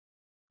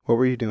What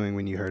were you doing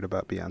when you heard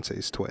about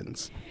Beyonce's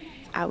twins?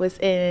 I was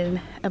in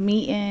a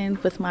meeting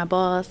with my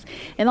boss,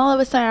 and all of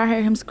a sudden I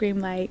heard him scream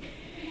like,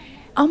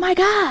 "Oh my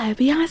God,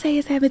 Beyonce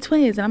is having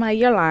twins." And I'm like,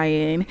 "You're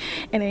lying."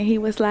 And then he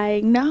was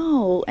like,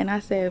 "No." And I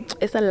said,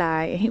 "It's a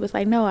lie." And he was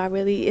like, "No,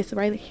 it's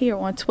right here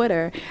on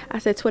Twitter." I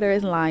said, "Twitter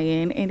is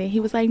lying." And then he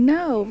was like,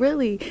 "No,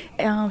 really."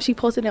 She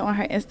posted it on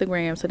her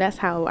Instagram. So that's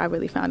how I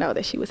really found out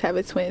that she was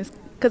having twins,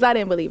 because I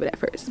didn't believe it at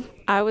first.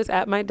 I was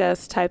at my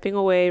desk typing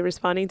away,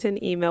 responding to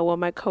an email when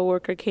my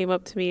coworker came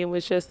up to me and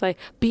was just like,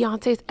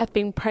 "Beyonce's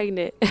effing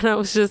pregnant." And I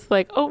was just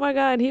like, "Oh my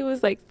God." And he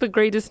was like, the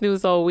greatest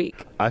news all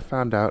week. I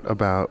found out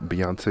about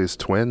Beyonce's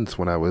twins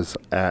when I was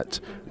at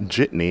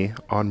Jitney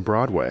on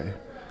Broadway,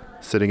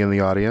 sitting in the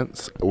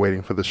audience,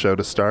 waiting for the show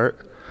to start.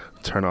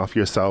 Turn off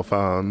your cell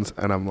phones.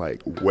 And I'm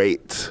like,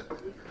 wait,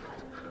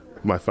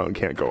 my phone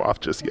can't go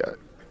off just yet.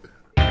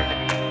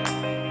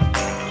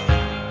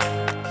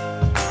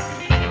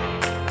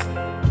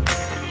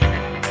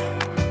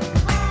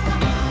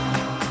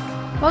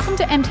 Welcome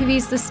to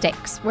MTV's The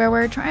Stakes, where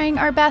we're trying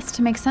our best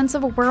to make sense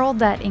of a world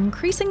that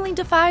increasingly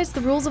defies the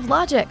rules of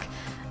logic.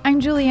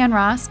 I'm Julianne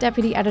Ross,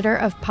 Deputy Editor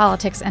of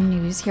Politics and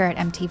News here at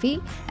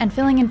MTV, and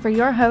filling in for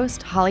your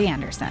host, Holly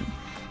Anderson.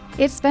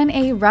 It's been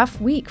a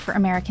rough week for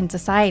American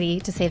society,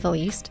 to say the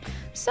least,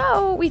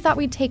 so we thought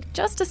we'd take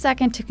just a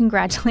second to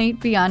congratulate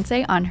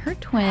Beyonce on her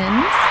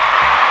twins.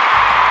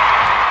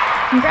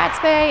 Congrats,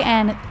 Bey,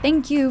 and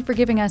thank you for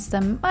giving us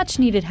some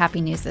much-needed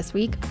happy news this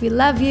week. We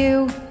love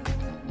you.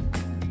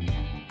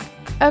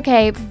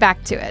 Okay,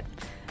 back to it.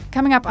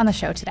 Coming up on the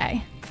show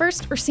today.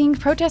 First, we're seeing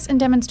protests and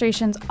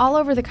demonstrations all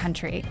over the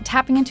country,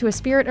 tapping into a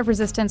spirit of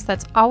resistance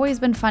that's always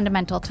been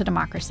fundamental to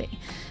democracy.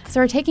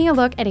 So we're taking a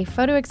look at a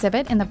photo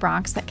exhibit in the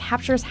Bronx that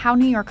captures how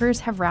New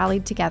Yorkers have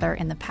rallied together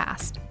in the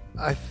past.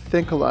 I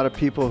think a lot of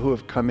people who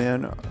have come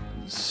in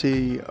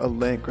see a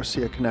link or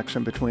see a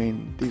connection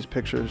between these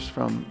pictures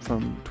from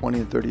 20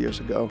 and 30 years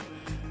ago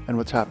and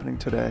what's happening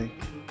today.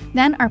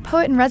 Then our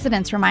poet in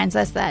residence reminds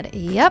us that,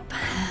 yep,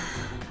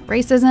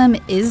 racism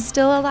is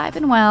still alive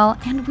and well,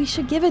 and we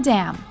should give a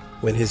damn.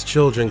 When his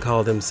children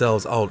call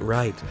themselves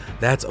alt-right,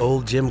 that's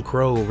old Jim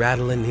Crow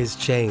rattling his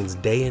chains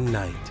day and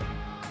night.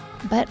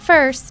 But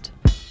first,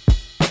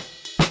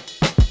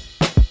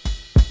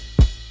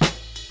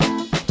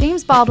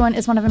 James Baldwin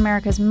is one of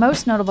America's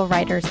most notable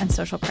writers and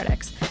social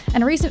critics,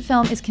 and a recent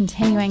film is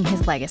continuing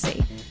his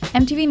legacy.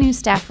 MTV News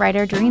staff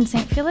writer Doreen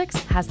St.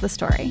 Félix has the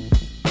story.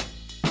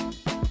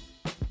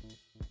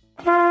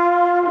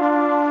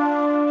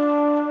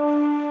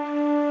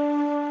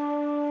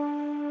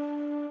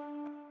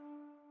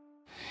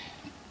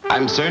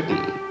 I'm certain,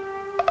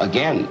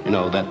 again,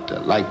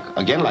 that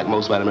like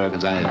most white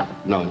Americans I have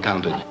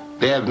encountered,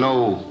 they have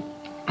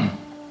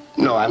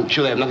I'm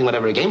sure they have nothing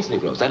whatever against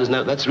Negroes.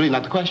 That's really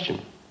not the question.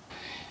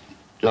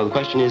 The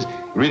question is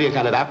really a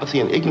kind of apathy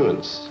and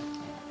ignorance,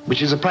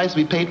 which is a price to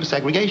be paid for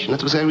segregation.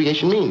 That's what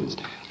segregation means.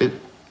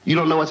 You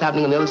don't know what's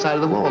happening on the other side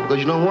of the wall because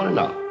you don't want to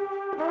know.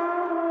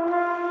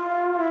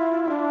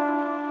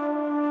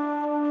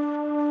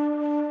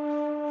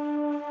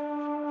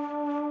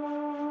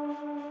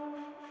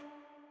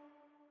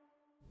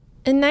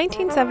 In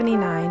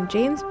 1979,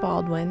 James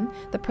Baldwin,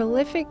 the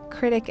prolific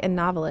critic and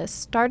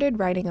novelist, started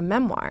writing a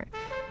memoir.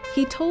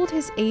 He told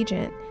his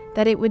agent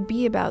that it would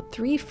be about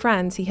 3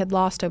 friends he had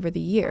lost over the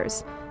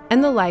years,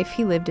 and the life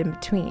he lived in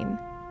between.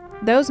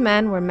 Those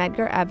men were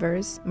Medgar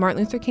Evers, Martin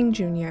Luther King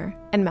Jr.,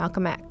 and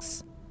Malcolm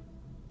X.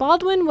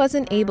 Baldwin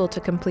wasn't able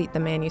to complete the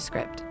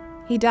manuscript.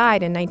 He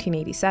died in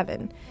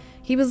 1987.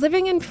 He was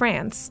living in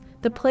France,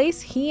 the place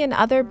he and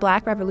other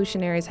Black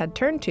revolutionaries had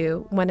turned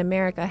to when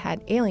America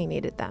had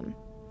alienated them.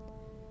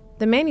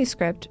 The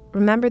manuscript,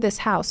 Remember This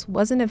House,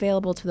 wasn't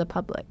available to the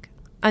public,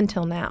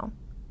 until now.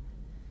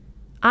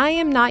 I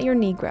Am Not Your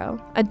Negro,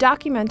 a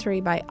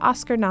documentary by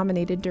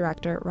Oscar-nominated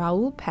director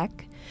Raoul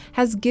Peck,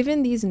 has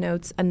given these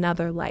notes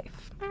another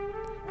life.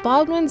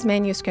 Baldwin's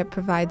manuscript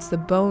provides the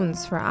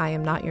bones for I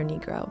Am Not Your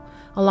Negro,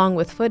 along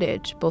with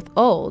footage, both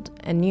old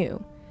and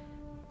new.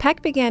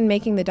 Peck began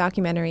making the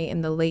documentary in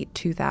the late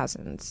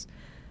 2000s.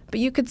 But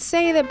you could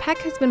say that Peck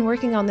has been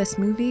working on this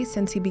movie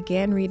since he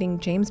began reading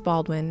James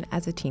Baldwin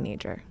as a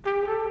teenager.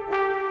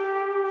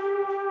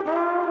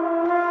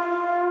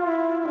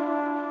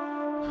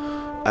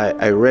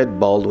 I read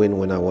Baldwin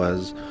when I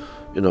was,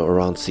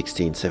 around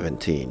 16,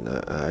 17.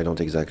 I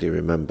don't exactly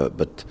remember,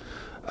 but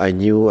I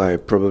knew I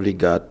probably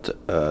got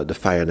The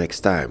Fire Next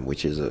Time,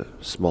 which is a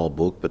small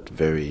book, but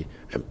very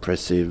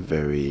impressive,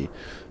 very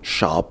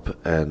sharp,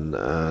 and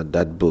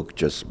that book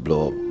just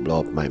blew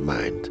up my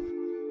mind.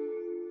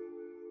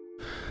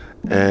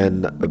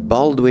 And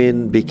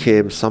Baldwin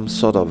became some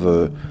sort of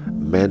a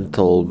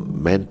mental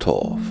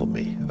mentor for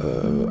me,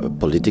 a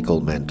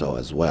political mentor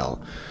as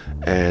well.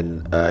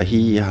 And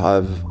he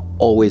have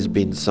always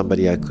been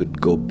somebody I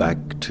could go back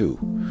to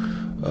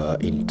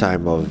in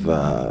time of,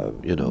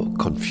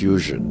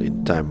 confusion,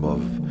 in time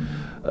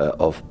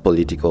of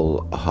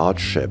political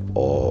hardship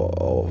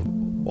or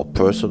or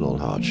personal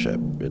hardship.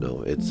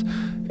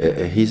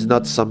 He's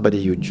not somebody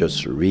you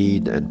just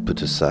read and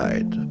put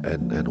aside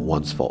and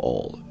once for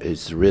all.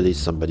 It's really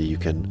somebody you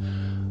can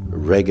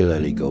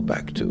regularly go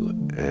back to.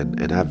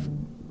 And I've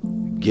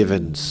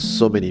given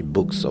so many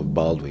books of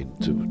Baldwin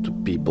to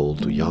people,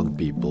 to young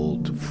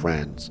people, to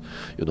friends,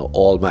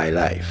 all my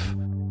life.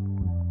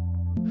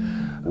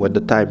 When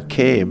the time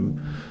came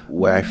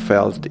where I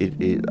felt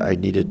I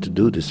needed to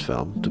do this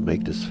film, to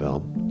make this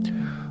film,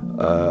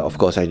 of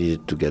course I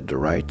needed to get the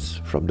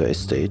rights from the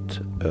estate,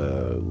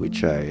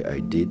 which I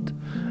did.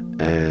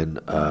 And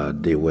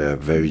they were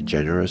very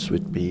generous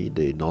with me.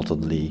 They not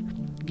only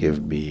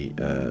gave me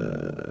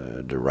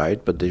the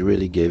right, but they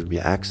really gave me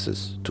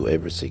access to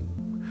everything,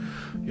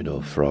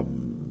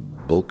 from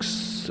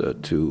books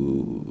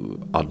to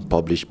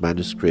unpublished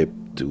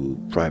manuscript to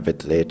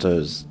private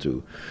letters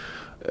to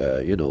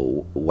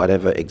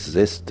whatever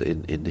exists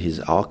in his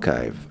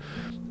archive.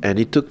 And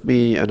it took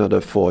me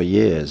another 4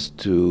 years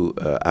to,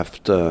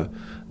 after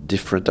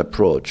different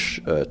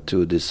approach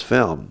to this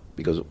film,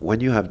 because when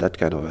you have that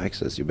kind of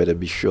access, you better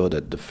be sure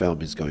that the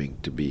film is going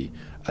to be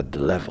at the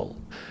level.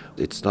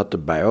 It's not a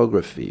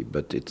biography,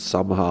 but it's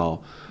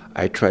somehow,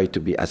 I try to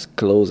be as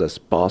close as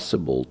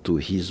possible to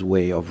his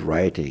way of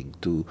writing,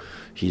 to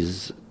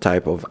his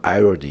type of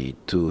irony,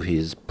 to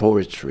his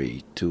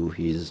poetry, to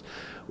his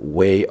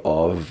way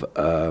of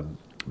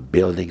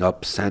building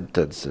up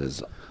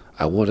sentences.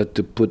 I wanted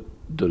to put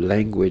the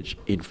language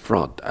in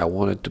front. I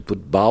wanted to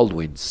put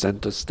Baldwin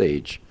center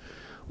stage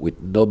with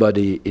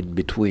nobody in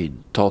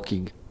between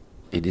talking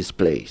in his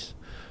place.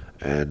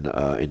 And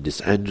in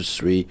this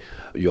industry,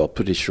 you're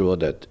pretty sure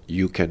that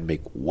you can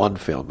make one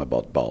film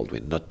about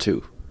Baldwin, not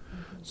two.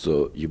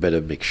 So you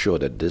better make sure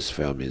that this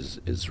film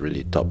is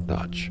really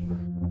top-notch.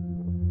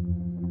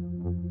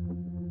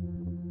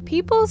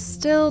 People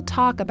still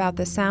talk about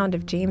the sound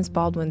of James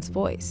Baldwin's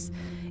voice.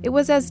 It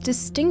was as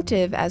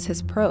distinctive as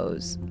his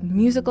prose,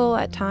 musical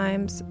at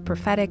times,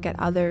 prophetic at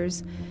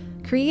others.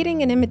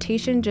 Creating an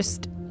imitation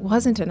just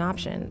wasn't an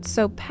option,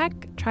 so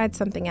Peck tried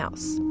something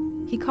else.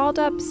 He called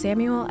up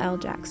Samuel L.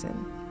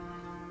 Jackson.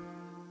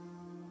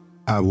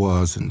 I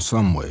was, in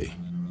some way,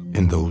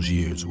 in those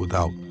years,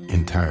 without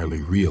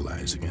entirely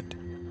realizing it,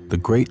 the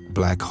great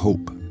black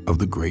hope of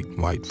the great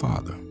white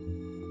father.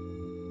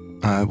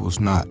 I was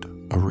not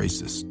a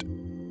racist,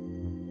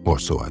 or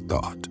so I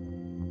thought.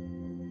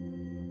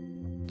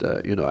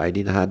 I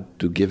didn't have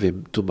to give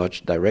him too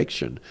much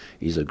direction.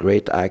 He's a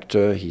great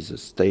actor, he's a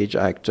stage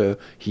actor.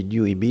 He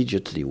knew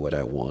immediately what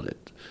I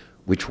wanted,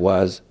 which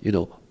was,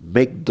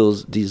 make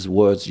these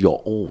words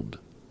your own.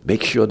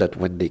 Make sure that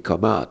when they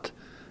come out,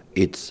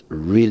 it's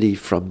really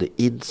from the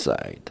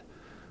inside.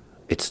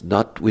 It's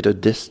not with a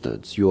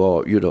distance. You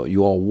are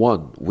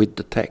one with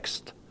the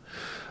text.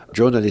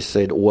 Journalists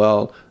said,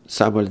 well,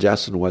 Samuel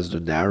Jackson was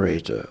the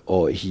narrator,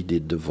 or he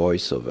did the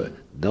voiceover.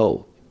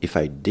 No, if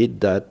I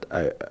did that,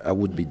 I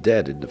would be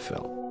dead in the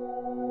film.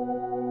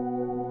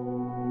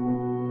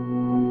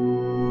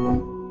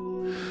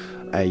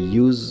 I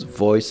use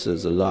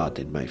voices a lot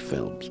in my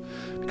films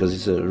because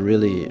it's a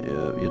really,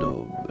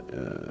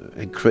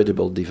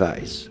 incredible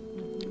device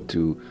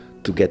to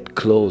get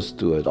close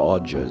to an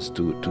audience,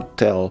 to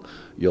tell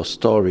your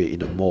story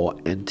in a more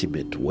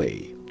intimate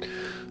way.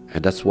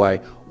 And that's why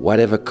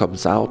whatever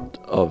comes out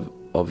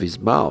of his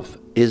mouth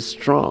is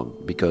strong,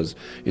 because,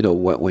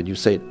 when you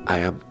say, I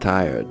am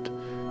tired,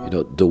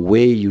 the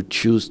way you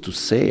choose to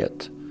say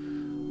it,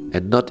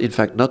 and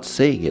not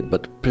saying it,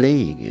 but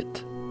playing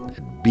it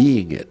and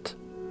being it,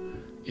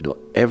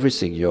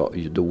 everything,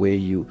 the way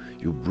you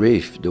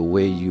breathe, the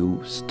way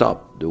you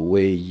stop, the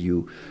way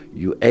you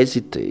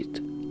hesitate,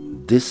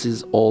 this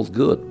is all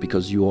good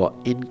because you are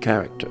in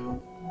character.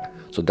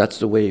 So that's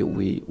the way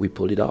we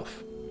pull it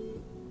off.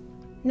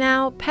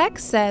 Now, Peck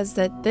says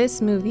that this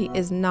movie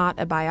is not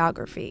a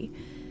biography,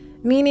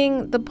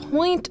 meaning the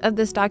point of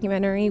this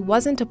documentary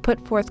wasn't to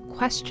put forth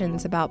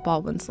questions about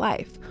Baldwin's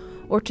life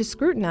or to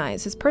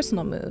scrutinize his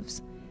personal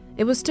moves.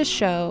 It was to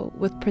show,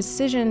 with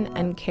precision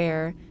and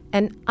care,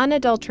 an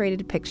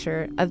unadulterated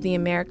picture of the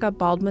America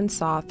Baldwin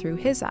saw through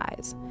his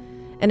eyes,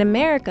 an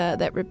America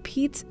that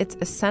repeats its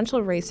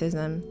essential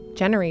racism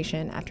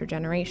generation after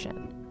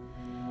generation.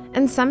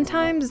 And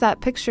sometimes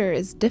that picture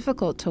is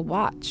difficult to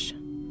watch.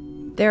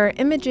 There are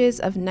images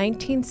of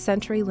 19th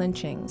century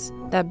lynchings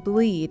that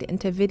bleed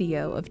into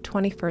video of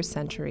 21st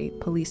century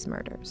police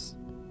murders.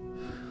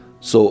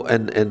 So,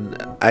 and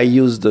I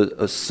used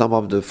some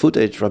of the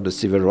footage from the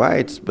civil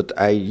rights, but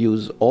I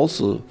use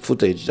also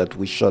footage that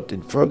we shot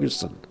in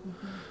Ferguson.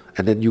 Mm-hmm.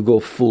 And then you go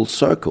full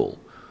circle.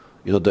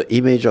 The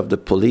image of the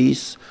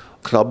police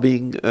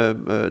clubbing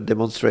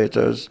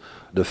demonstrators,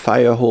 the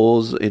fire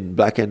hose in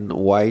black and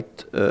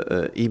white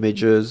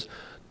images,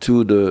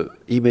 to the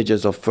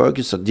images of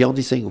Ferguson. The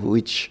only thing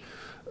which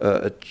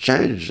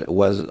changed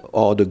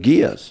are the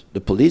gears,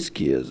 the police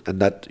gears, and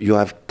that you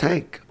have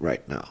tank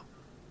right now.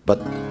 But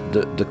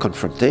the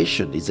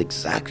confrontation is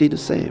exactly the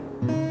same.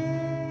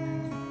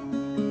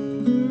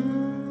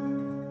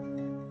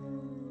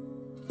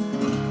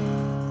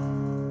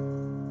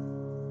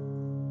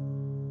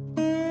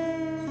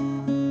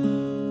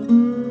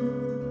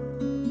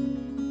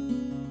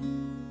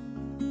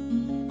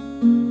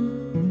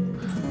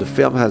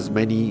 film has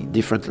many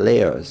different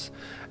layers,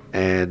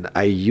 and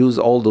I use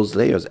all those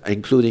layers,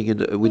 including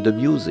with the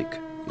music.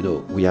 You know,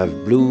 we have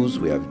blues,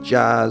 we have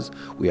jazz,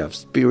 we have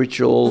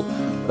spiritual,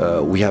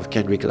 we have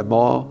Kendrick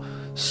Lamar.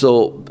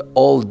 So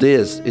all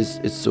this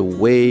is a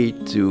way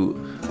to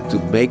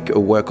make a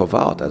work of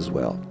art as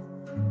well.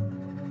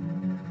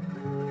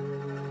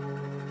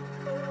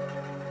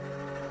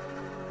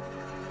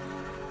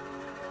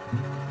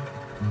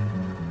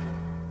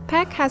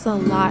 Peck has a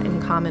lot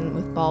in common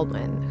with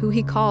Baldwin, who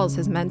he calls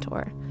his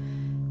mentor.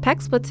 Peck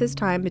splits his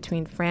time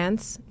between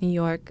France, New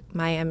York,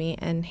 Miami,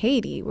 and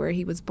Haiti, where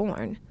he was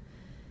born.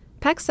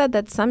 Peck said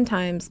that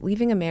sometimes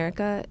leaving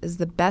America is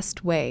the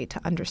best way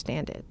to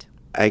understand it.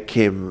 I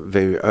came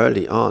very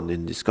early on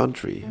in this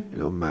country. You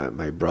know,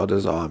 my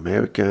brothers are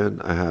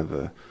American. I have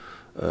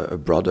a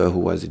brother who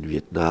was in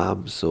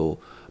Vietnam, so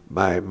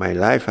my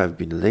life have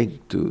been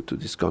linked to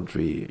this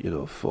country, you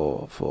know,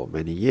 for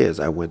many years.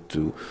 I went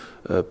to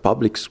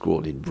public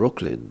school in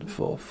Brooklyn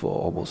for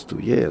almost 2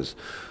 years.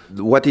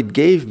 What it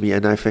gave me,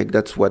 and I think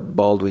that's what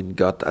Baldwin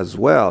got as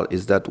well,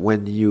 is that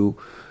when you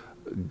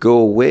go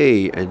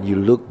away and you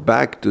look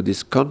back to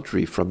this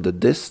country from the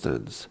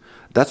distance,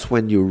 that's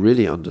when you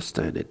really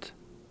understand it.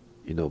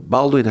 You know,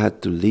 Baldwin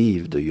had to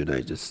leave the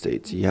United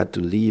States. He had to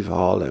leave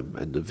Harlem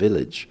and the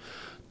village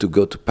to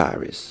go to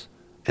Paris.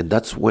 And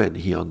that's when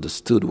he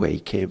understood where he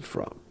came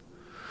from.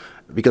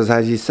 Because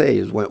as he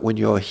says, when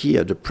you're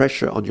here, the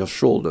pressure on your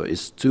shoulder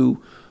is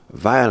too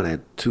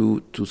violent,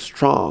 too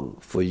strong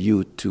for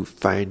you to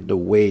find a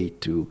way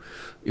to,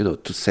 you know,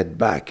 to sit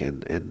back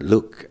and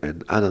look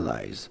and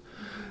analyze.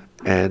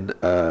 And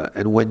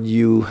when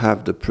you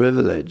have the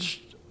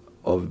privilege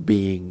of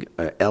being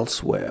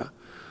elsewhere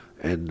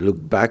and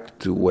look back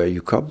to where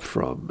you come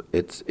from,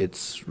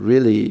 it's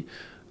really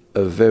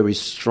a very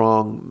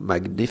strong,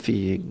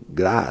 magnifying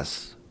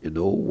glass, you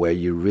know, where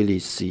you really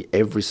see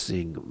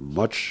everything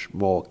much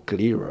more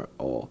clearer,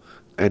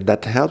 and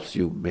that helps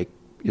you make,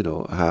 you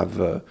know, have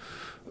a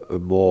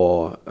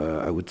more,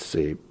 I would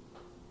say,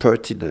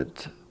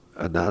 pertinent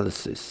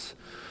analysis.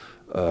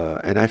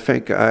 And I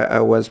think I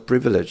was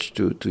privileged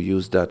to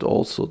use that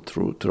also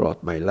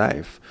throughout my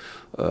life,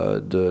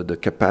 the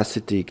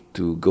capacity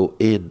to go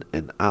in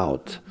and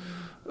out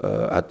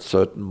at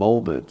certain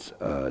moments.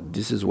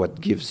 This is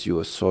what gives you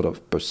a sort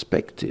of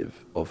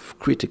perspective, of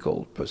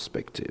critical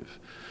perspective,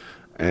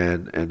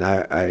 and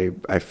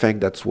I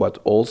think that's what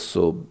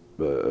also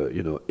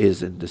you know,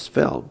 is in this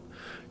film.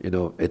 You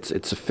know,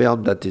 it's a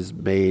film that is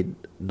made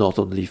not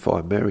only for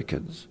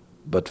Americans,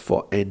 but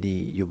for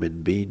any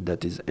human being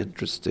that is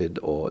interested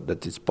or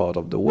that is part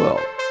of the world.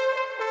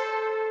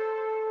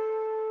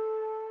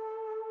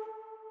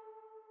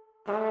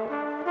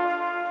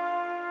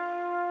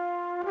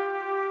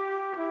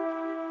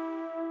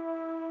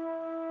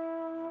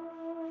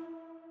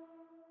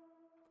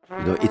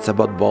 You know, it's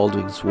about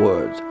Baldwin's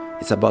words.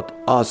 It's about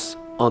us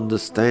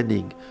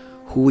understanding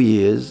who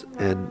he is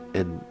and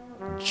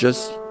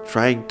just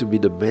trying to be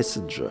the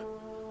messenger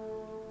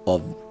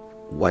of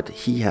what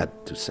he had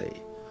to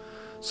say.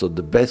 So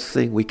the best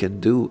thing we can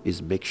do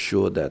is make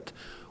sure that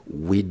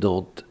we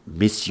don't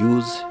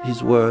misuse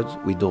his words,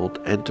 we don't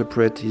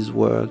interpret his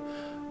word,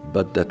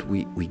 but that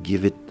we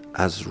give it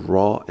as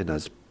raw and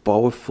as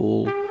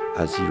powerful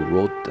as he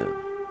wrote them.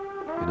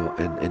 You know,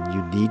 and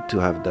you need to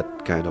have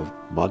that kind of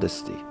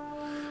modesty.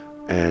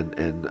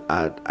 And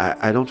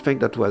I don't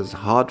think that was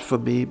hard for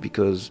me,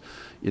 because,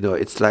 you know,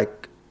 it's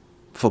like,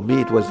 for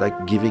me it was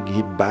like giving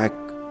him back,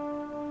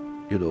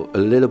 you know, a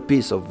little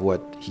piece of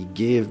what he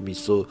gave me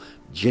so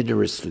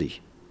generously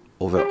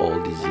over all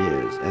these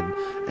years,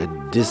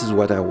 and this is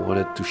what I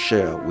wanted to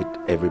share with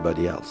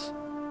everybody else.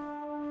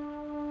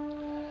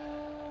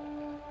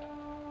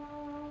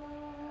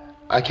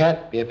 I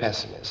can't be a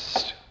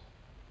pessimist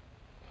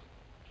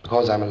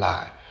because I'm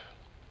alive.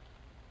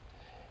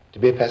 To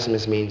be a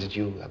pessimist means that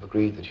you have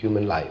agreed that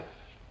human life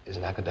is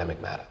an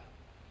academic matter.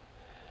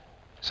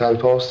 So I'm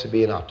forced to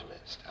be an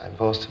optimist. I'm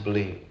forced to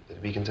believe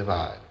that we can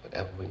survive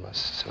whatever we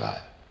must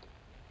survive.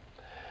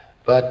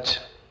 But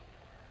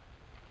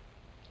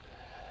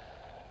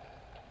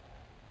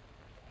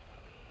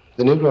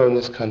the Negro in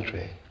this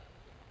country,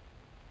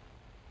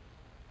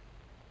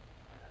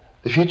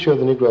 the future of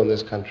the Negro in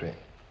this country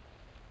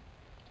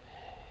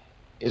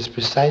is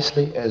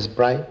precisely as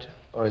bright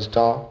or as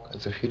dark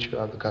as the future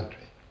of the country.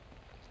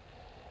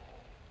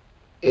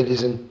 It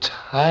is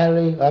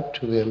entirely up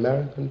to the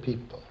American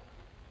people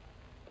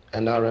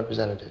and our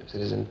representatives. It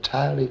is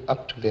entirely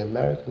up to the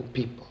American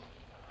people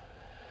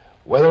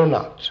whether or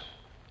not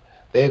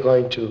they're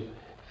going to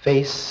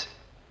face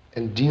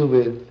and deal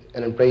with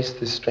and embrace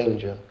this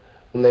stranger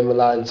whom they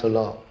maligned so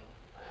long.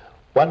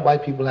 What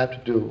white people have to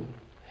do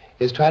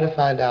is try to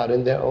find out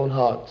in their own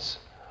hearts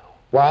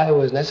why it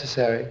was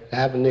necessary to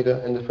have a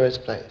nigger in the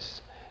first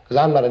place. Because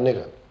I'm not a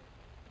nigger,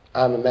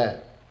 I'm a man.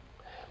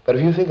 But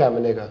if you think I'm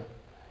a nigger,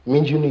 it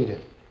means you need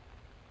him.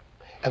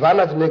 If I'm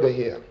not the nigger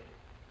here,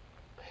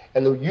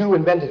 and you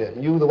invented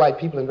him, you, the white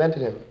people,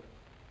 invented him,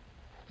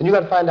 then you got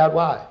to find out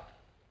why.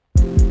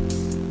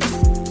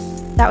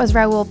 That was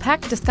Raoul Peck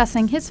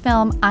discussing his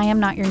film, I Am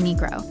Not Your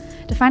Negro.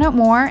 To find out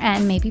more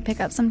and maybe pick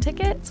up some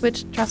tickets,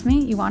 which, trust me,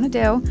 you want to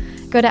do,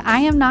 go to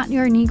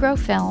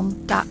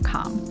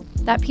IamNotYourNegroFilm.com.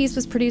 That piece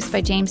was produced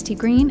by James T.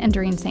 Green and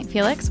Doreen St.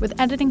 Félix, with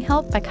editing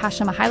help by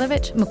Kasia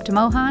Mihailovich, Mukta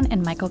Mohan,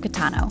 and Michael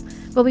Catano.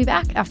 We'll be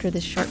back after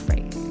this short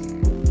break.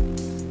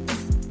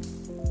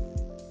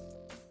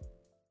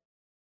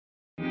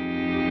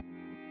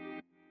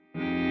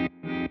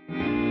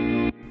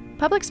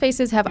 Public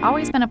spaces have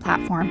always been a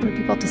platform for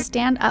people to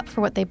stand up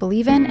for what they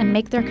believe in and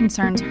make their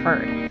concerns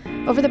heard.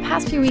 Over the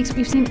past few weeks,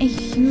 we've seen a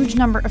huge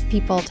number of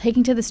people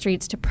taking to the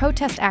streets to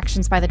protest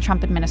actions by the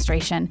Trump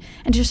administration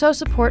and to show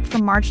support for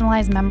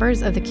marginalized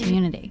members of the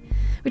community,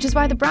 which is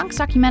why the Bronx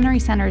Documentary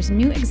Center's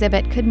new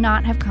exhibit could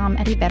not have come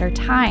at a better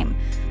time.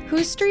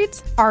 Whose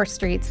Streets? Our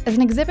Streets is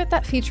an exhibit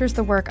that features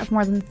the work of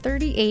more than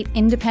 38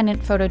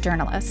 independent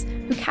photojournalists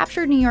who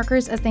captured New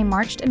Yorkers as they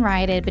marched and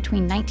rioted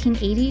between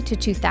 1980 to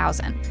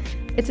 2000.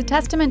 It's a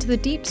testament to the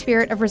deep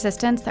spirit of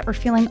resistance that we're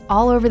feeling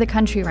all over the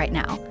country right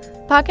now.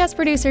 Podcast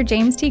producer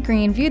James T.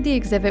 Green viewed the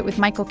exhibit with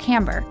Michael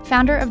Camber,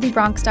 founder of the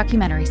Bronx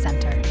Documentary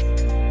Center.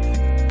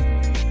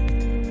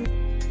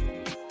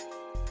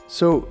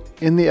 So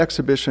in the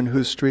exhibition,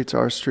 Whose Streets,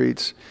 Our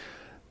Streets,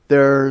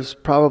 there's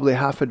probably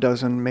half a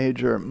dozen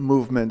major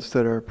movements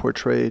that are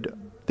portrayed.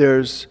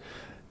 There's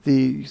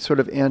the sort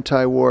of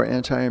anti-war,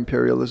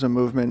 anti-imperialism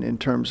movement in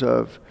terms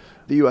of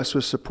the U.S.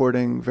 was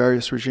supporting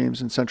various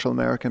regimes in Central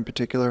America in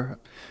particular,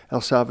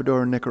 El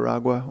Salvador and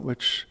Nicaragua,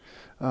 which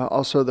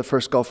also the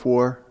first Gulf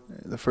War,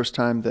 the first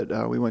time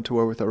that we went to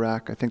war with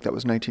Iraq. I think that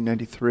was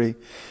 1993.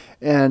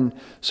 And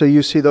so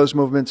you see those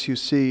movements, you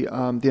see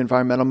the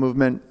environmental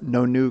movement,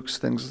 no nukes,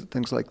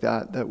 things like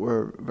that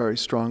were very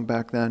strong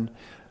back then.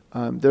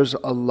 There's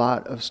a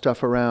lot of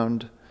stuff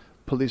around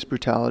police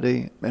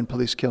brutality and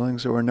police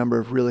killings. There were a number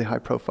of really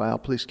high-profile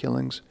police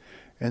killings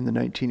in the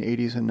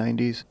 1980s and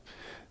 90s.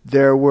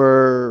 There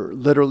were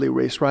literally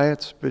race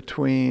riots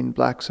between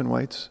blacks and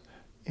whites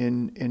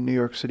in New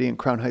York City, and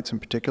Crown Heights in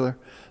particular.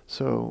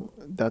 So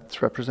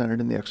that's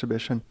represented in the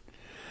exhibition.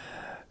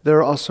 There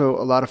are also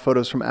a lot of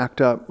photos from ACT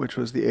UP, which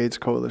was the AIDS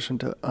coalition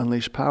to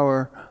unleash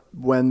power.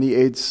 When the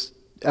AIDS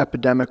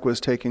epidemic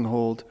was taking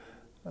hold,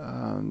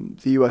 the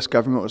U.S.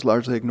 government was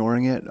largely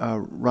ignoring it.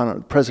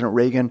 President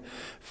Reagan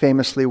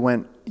famously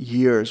went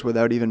years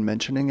without even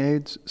mentioning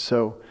AIDS.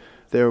 So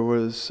there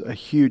was a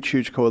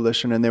huge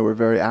coalition, and they were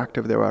very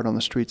active. They were out on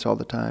the streets all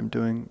the time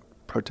doing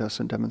protests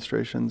and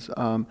demonstrations.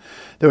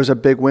 There was a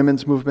big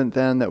women's movement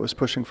then that was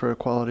pushing for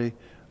equality,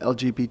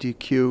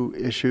 LGBTQ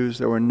issues.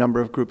 There were a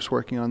number of groups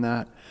working on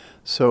that.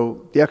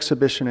 So the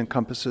exhibition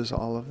encompasses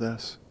all of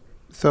this.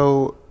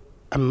 So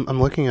I'm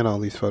looking at all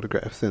these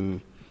photographs,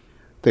 and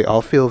they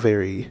all feel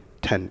very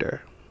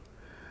tender.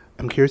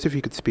 I'm curious if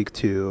you could speak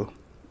to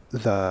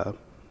the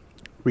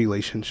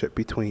relationship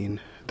between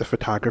the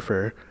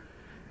photographer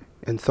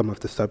and some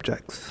of the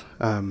subjects.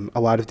 A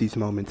lot of these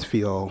moments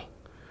feel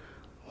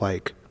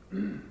like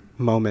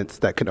moments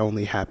that could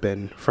only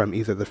happen from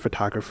either the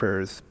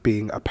photographers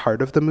being a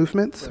part of the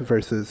movements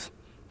versus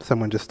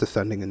someone just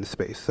descending into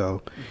space.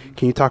 So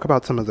can you talk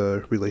about some of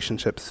the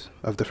relationships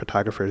of the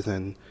photographers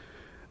and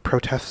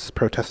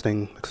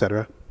protesting,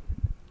 etc.?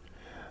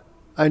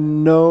 I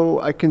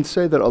can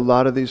say that a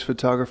lot of these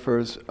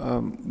photographers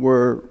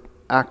were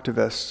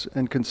activists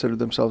and considered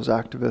themselves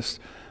activists.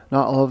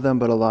 Not all of them,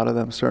 but a lot of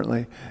them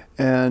certainly.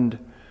 And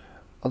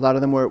a lot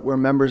of them were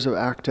members of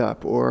ACT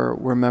UP or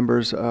were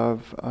members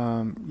of,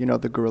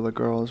 the Guerrilla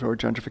Girls or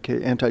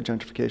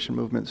anti-gentrification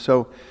movement.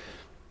 So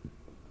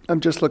I'm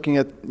just looking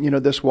at,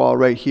 this wall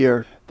right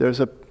here. There's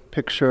a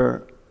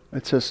picture.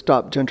 It says,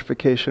 "Stop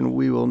gentrification,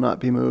 we will not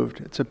be moved."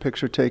 It's a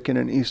picture taken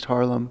in East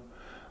Harlem.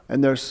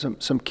 And there's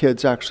some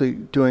kids actually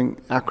doing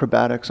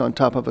acrobatics on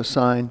top of a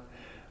sign.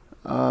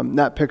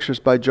 That picture's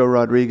by Joe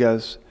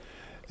Rodriguez.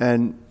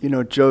 And,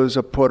 Joe's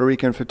a Puerto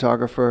Rican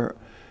photographer,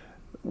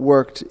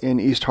 worked in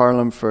East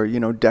Harlem for,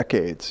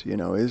 decades,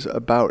 is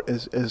about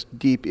as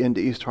deep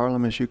into East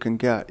Harlem as you can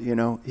get,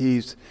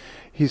 He's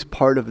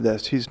part of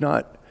this. He's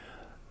not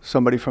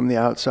somebody from the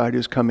outside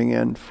who's coming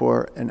in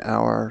for an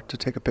hour to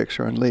take a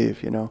picture and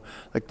leave,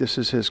 Like, this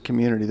is his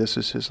community, this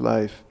is his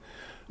life.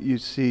 You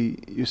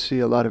see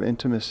a lot of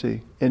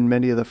intimacy in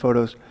many of the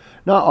photos.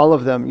 Not all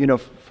of them,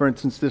 for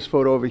instance, this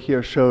photo over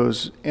here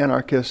shows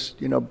anarchists,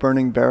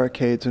 burning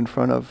barricades in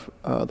front of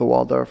the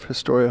Waldorf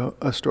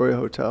Astoria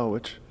Hotel,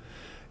 which,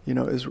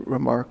 is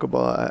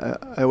remarkable. I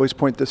always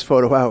point this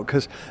photo out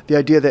because the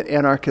idea that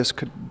anarchists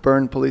could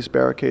burn police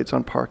barricades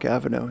on Park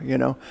Avenue,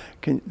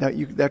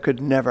 that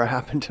could never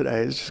happen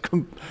today. It's just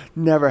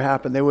never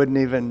happen. They wouldn't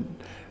even,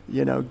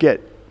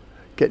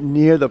 get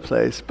near the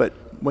place. But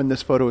when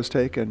this photo was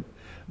taken,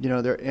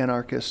 they're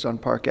anarchists on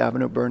Park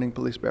Avenue burning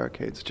police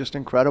barricades. Just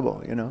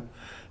incredible,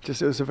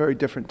 It was a very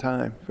different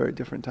time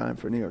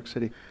for New York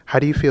City. How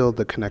do you feel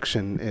the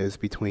connection is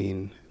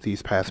between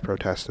these past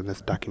protests and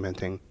this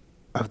documenting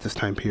of this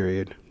time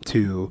period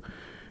to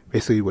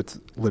basically what's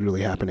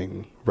literally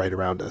happening right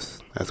around us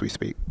as we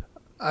speak?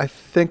 I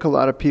think a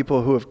lot of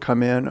people who have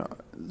come in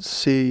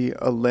see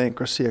a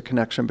link or see a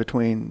connection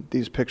between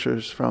these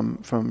pictures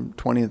from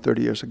 20 and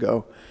 30 years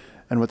ago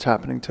and what's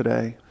happening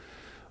today.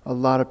 A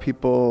lot of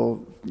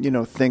people,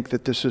 think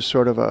that this is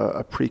sort of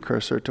a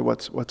precursor to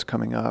what's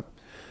coming up.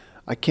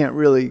 I can't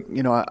really,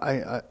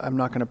 I'm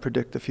not going to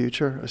predict the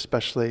future,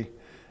 especially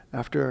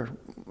after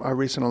our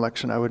recent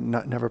election. I would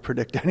never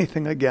predict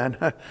anything again.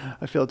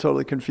 I feel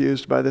totally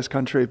confused by this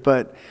country.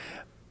 But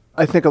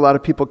I think a lot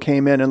of people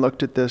came in and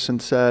looked at this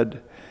and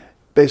said,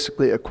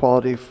 basically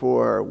equality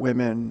for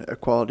women,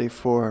 equality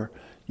for,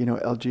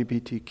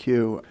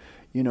 LGBTQ,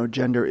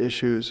 gender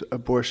issues,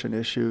 abortion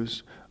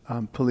issues,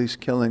 police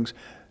killings.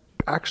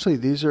 Actually,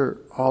 these are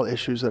all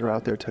issues that are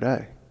out there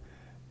today.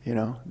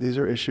 These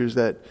are issues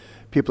that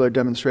people are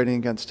demonstrating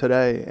against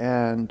today,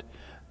 and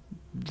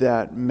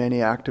that many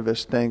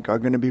activists think are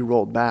going to be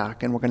rolled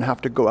back, and we're going to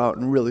have to go out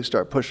and really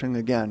start pushing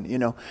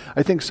again.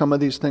 I think some of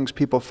these things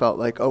people felt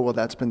like, oh, well,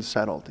 that's been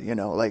settled,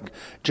 like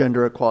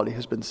gender equality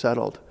has been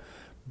settled.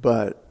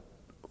 But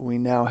we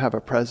now have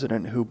a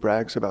president who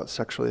brags about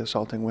sexually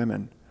assaulting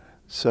women.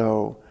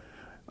 So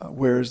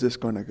where is this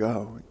going to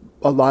go?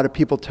 A lot of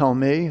people tell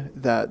me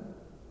that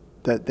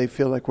they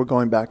feel like we're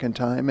going back in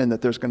time, and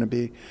that there's going to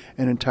be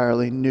an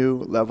entirely new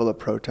level of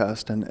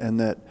protest, and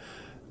that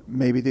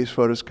maybe these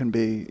photos can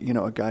be,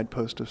 a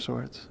guidepost of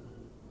sorts.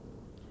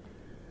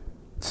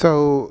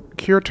 So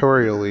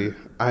curatorially,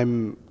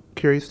 I'm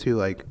curious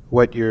to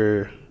what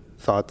your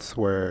thoughts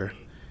were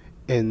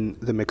in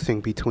the mixing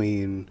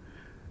between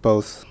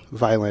both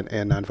violent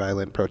and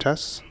nonviolent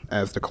protests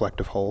as the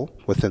collective whole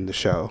within the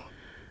show.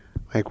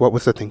 What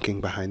was the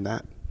thinking behind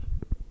that?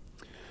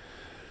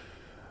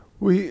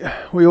 We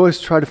always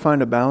try to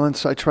find a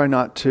balance. I try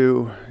not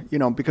to,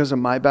 because of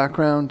my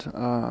background,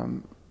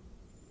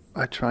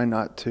 I try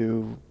not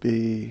to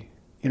be,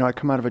 I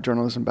come out of a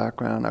journalism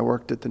background. I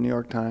worked at the New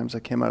York Times. I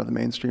came out of the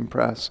mainstream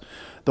press.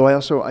 Though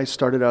I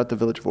started out at the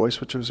Village Voice,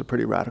 which was a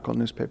pretty radical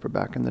newspaper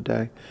back in the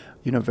day.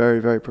 Very,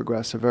 very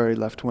progressive, very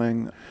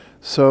left-wing.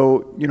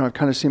 So, I've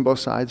kind of seen both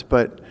sides,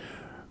 but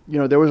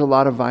there was a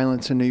lot of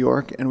violence in New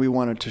York, and we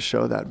wanted to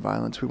show that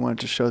violence. We wanted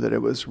to show that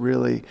it was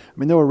really,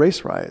 there were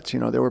race riots,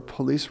 there were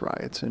police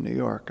riots in New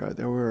York.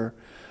 There were,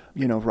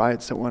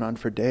 riots that went on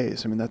for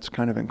days. That's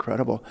kind of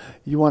incredible.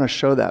 You want to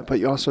show that, but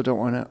you also don't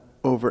want to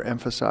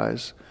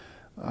overemphasize.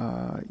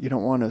 You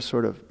don't want to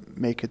sort of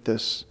make it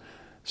this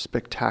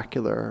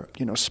spectacular,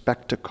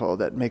 spectacle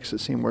that makes it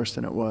seem worse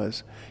than it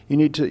was. You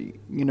need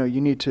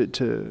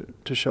to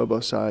show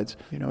both sides.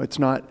 It's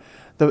not,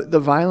 the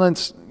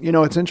violence,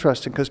 it's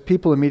interesting because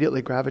people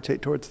immediately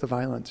gravitate towards the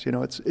violence.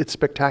 It's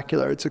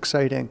spectacular, it's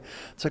exciting.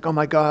 It's like, oh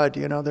my God,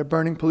 they're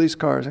burning police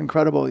cars,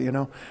 incredible,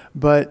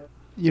 But,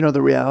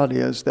 the reality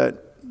is that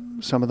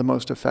some of the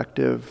most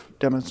effective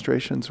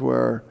demonstrations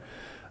were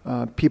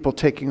people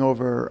taking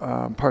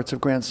over parts of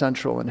Grand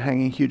Central and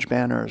hanging huge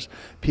banners,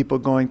 people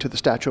going to the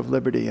Statue of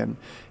Liberty and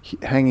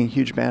hanging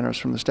huge banners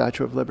from the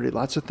Statue of Liberty.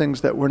 Lots of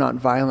things that were not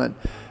violent,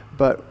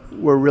 but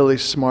were really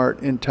smart,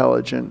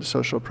 intelligent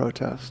social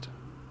protest.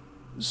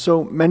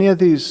 So many of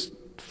these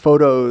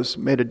photos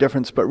made a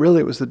difference, but really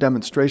it was the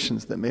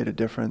demonstrations that made a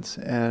difference.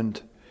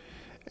 And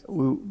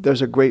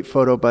there's a great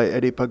photo by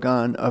Eddie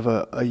Pagan of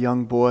a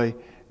young boy,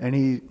 and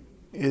he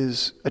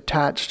is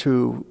attached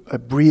to a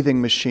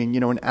breathing machine,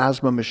 an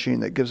asthma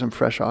machine that gives him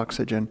fresh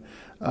oxygen.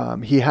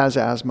 He has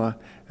asthma,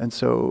 and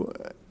so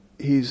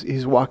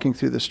he's walking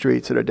through the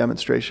streets at a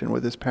demonstration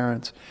with his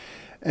parents.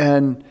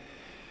 And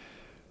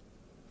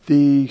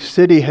the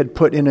city had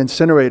put an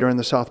incinerator in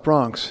the South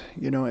Bronx,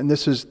 and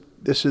this is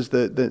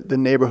the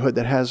neighborhood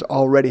that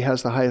already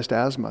has the highest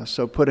asthma.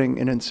 So putting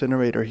an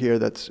incinerator here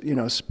that's,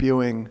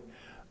 spewing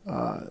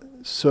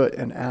soot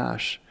and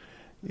ash,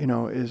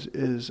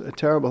 is a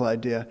terrible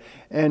idea.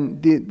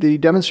 And the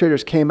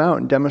demonstrators came out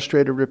and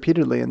demonstrated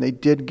repeatedly, and they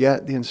did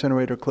get the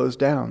incinerator closed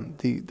down.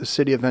 The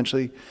city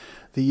eventually,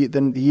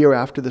 the year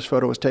after this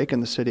photo was taken,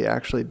 the city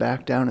actually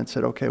backed down and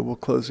said, okay, we'll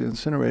close the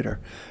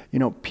incinerator.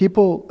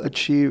 People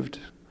achieved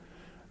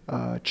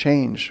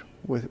change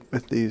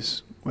with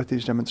these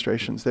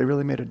demonstrations. They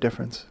really made a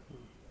difference.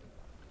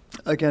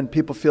 Again,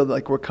 people feel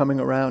like we're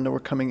coming around and we're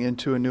coming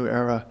into a new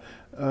era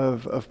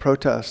of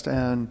protest.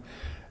 And,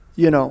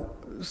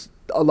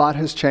 a lot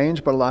has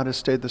changed, but a lot has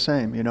stayed the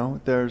same.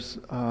 There's,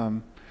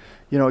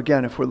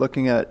 again, if we're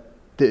looking at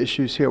the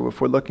issues here,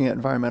 if we're looking at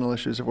environmental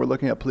issues, if we're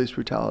looking at police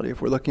brutality,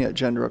 if we're looking at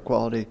gender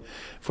equality,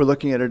 if we're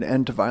looking at an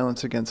end to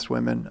violence against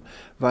women,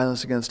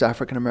 violence against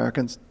African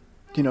Americans,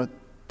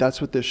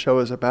 that's what this show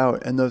is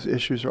about. And those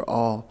issues are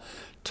all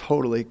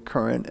totally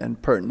current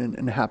and pertinent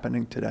and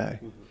happening today.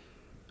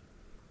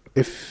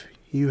 If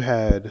you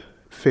had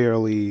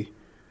fairly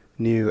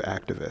new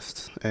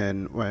activists,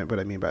 and what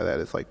I mean by that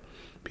is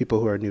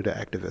people who are new to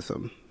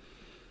activism,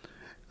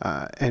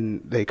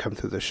 and they come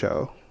to the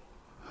show,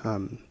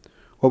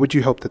 what would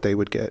you hope that they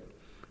would get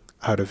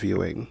out of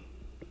viewing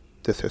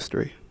this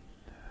history?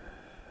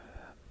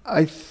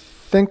 I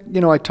think,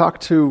 I talk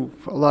to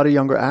a lot of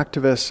younger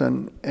activists,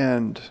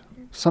 and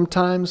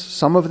sometimes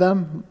some of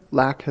them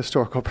lack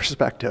historical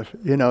perspective.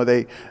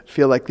 They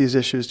feel like these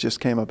issues just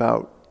came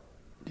about,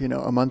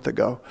 a month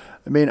ago.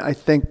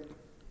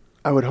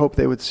 I would hope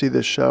they would see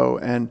this show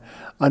and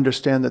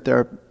understand that there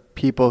are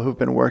people who've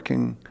been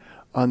working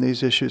on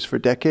these issues for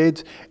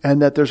decades,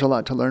 and that there's a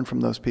lot to learn from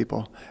those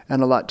people,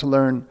 and a lot to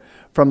learn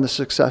from the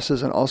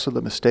successes and also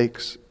the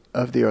mistakes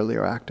of the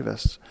earlier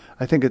activists.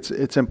 I think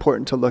it's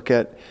important to look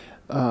at,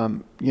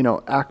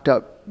 ACT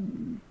UP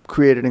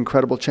created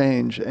incredible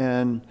change,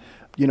 and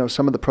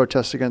some of the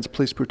protests against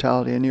police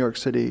brutality in New York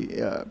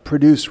City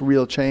produced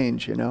real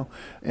change. And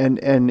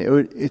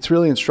it's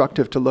really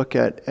instructive to look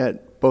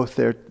at both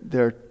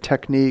their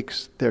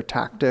techniques, their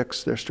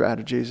tactics, their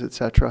strategies,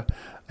 etc.,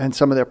 and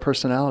some of their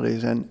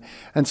personalities.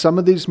 And some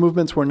of these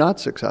movements were not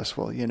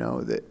successful,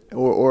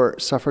 or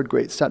suffered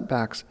great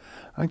setbacks.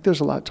 I think there's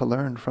a lot to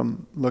learn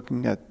from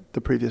looking at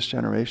the previous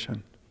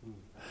generation.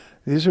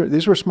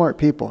 These were smart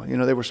people.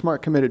 They were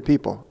smart, committed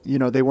people.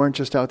 They weren't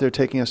just out there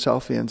taking a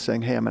selfie and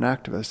saying, "Hey, I'm an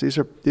activist."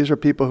 These are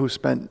people who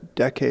spent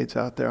decades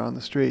out there on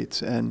the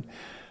streets, and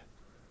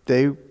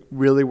they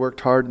really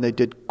worked hard, and they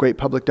did great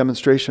public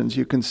demonstrations.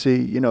 You can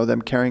see,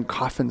 them carrying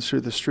coffins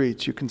through the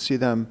streets. You can see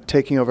them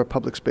taking over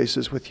public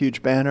spaces with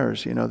huge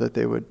banners, that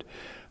they would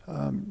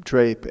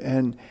drape,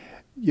 and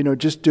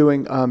just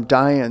doing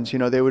die-ins.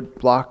 They would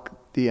block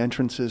the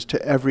entrances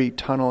to every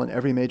tunnel and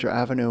every major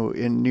avenue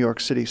in New York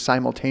City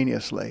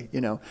simultaneously,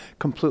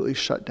 completely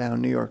shut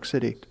down New York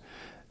City.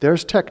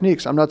 There's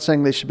techniques. I'm not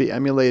saying they should be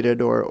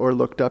emulated or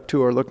looked up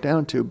to or looked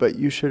down to, but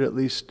you should at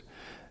least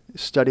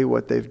study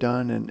what they've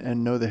done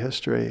and know the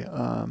history.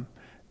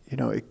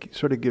 It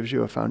sort of gives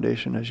you a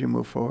foundation as you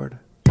move forward.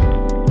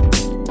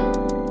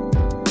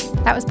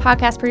 That was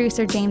podcast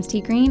producer James T.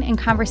 Green in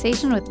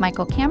conversation with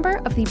Michael Camber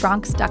of the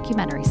Bronx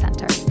Documentary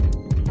Center.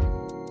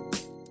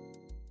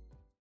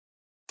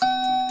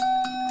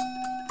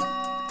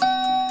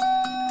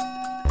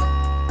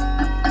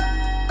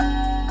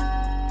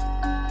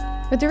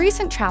 With the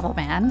recent travel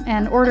ban,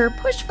 an order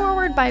pushed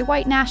forward by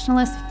white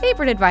nationalists'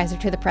 favorite advisor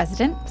to the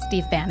president,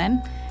 Steve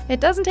Bannon, it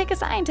doesn't take a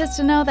scientist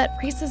to know that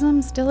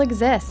racism still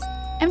exists.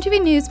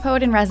 MTV News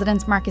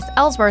poet-in-residence Marcus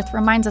Ellsworth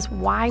reminds us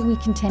why we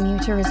continue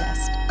to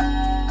resist.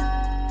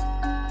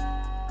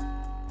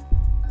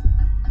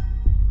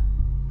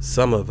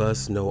 Some of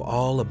us know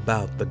all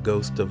about the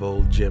ghost of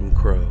old Jim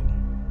Crow.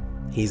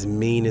 He's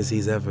mean as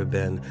he's ever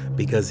been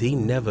because he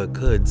never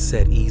could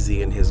set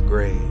easy in his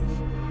grave,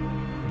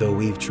 though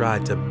we've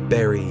tried to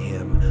bury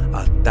him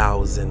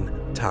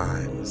 1,000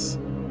 times.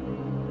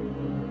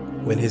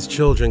 When his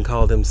children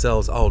call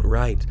themselves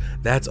alt-right,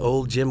 that's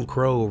old Jim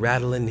Crow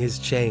rattling his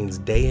chains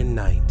day and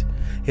night.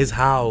 His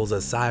howls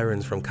are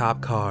sirens from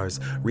cop cars,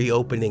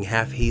 reopening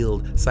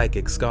half-healed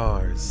psychic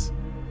scars.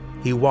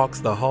 He walks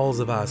the halls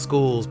of our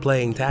schools,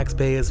 playing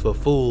taxpayers for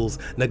fools,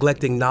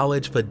 neglecting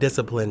knowledge for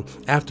discipline.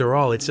 After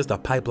all, it's just a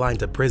pipeline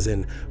to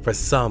prison for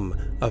some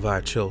of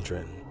our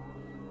children.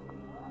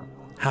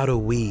 How do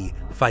we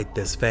fight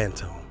this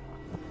phantom?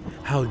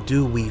 How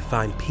do we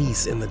find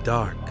peace in the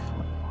dark?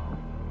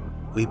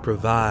 We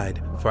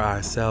provide for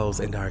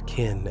ourselves and our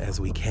kin as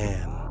we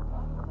can.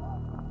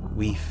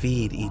 We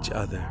feed each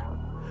other.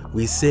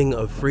 We sing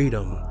of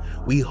freedom.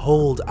 We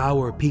hold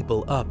our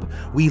people up.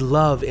 We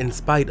love in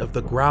spite of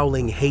the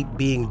growling hate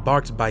being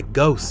barked by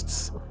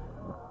ghosts.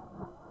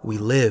 We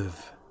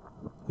live.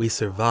 We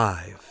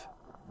survive.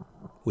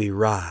 We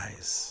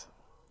rise.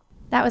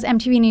 That was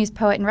MTV News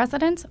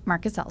poet-in-residence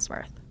Marcus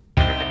Ellsworth.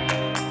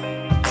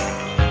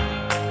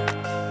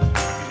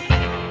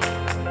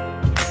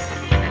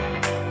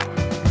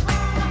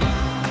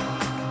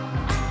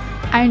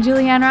 I'm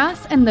Julianne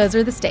Ross, and those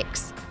are the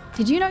stakes.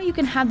 Did you know you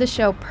can have the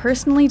show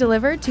personally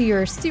delivered to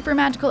your super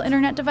magical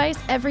internet device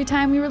every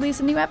time we release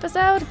a new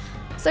episode?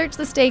 Search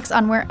the stakes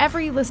on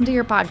wherever you listen to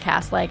your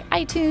podcasts like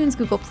iTunes,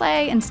 Google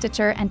Play, and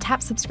Stitcher, and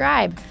tap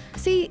subscribe.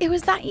 See, it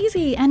was that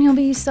easy, and you'll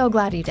be so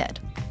glad you did.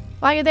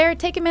 While you're there,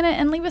 take a minute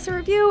and leave us a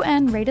review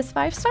and rate us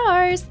 5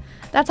 stars.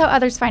 That's how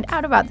others find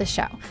out about the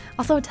show.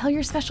 Also, tell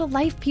your special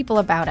life people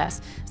about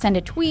us. Send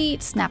a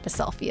tweet, snap a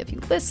selfie of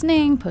you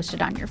listening, post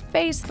it on your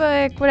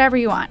Facebook, whatever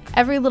you want.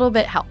 Every little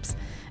bit helps.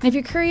 And if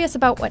you're curious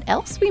about what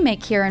else we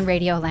make here in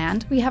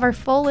Radioland, we have our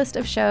full list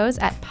of shows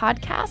at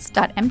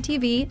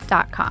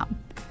podcast.mtv.com.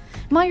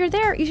 And while you're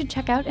there, you should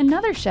check out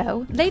another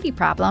show, Lady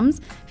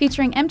Problems,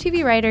 featuring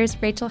MTV writers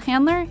Rachel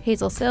Handler,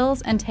 Hazel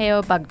Sills, and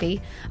Teo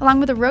Bugby, along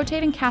with a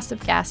rotating cast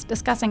of guests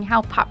discussing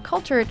how pop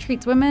culture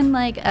treats women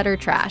like utter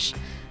trash.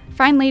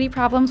 Find Lady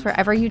Problems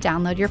wherever you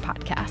download your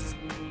podcasts.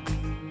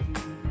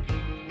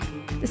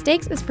 The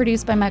Stakes is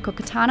produced by Michael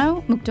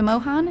Catano, Mukta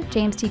Mohan,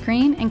 James T.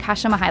 Green, and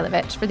Kasia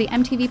Mihailovich for the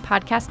MTV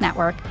Podcast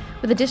Network,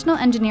 with additional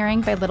engineering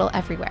by Little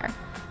Everywhere.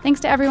 Thanks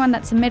to everyone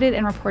that submitted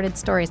and reported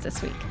stories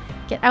this week.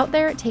 Get out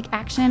there, take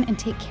action, and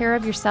take care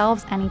of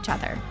yourselves and each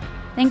other.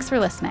 Thanks for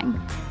listening.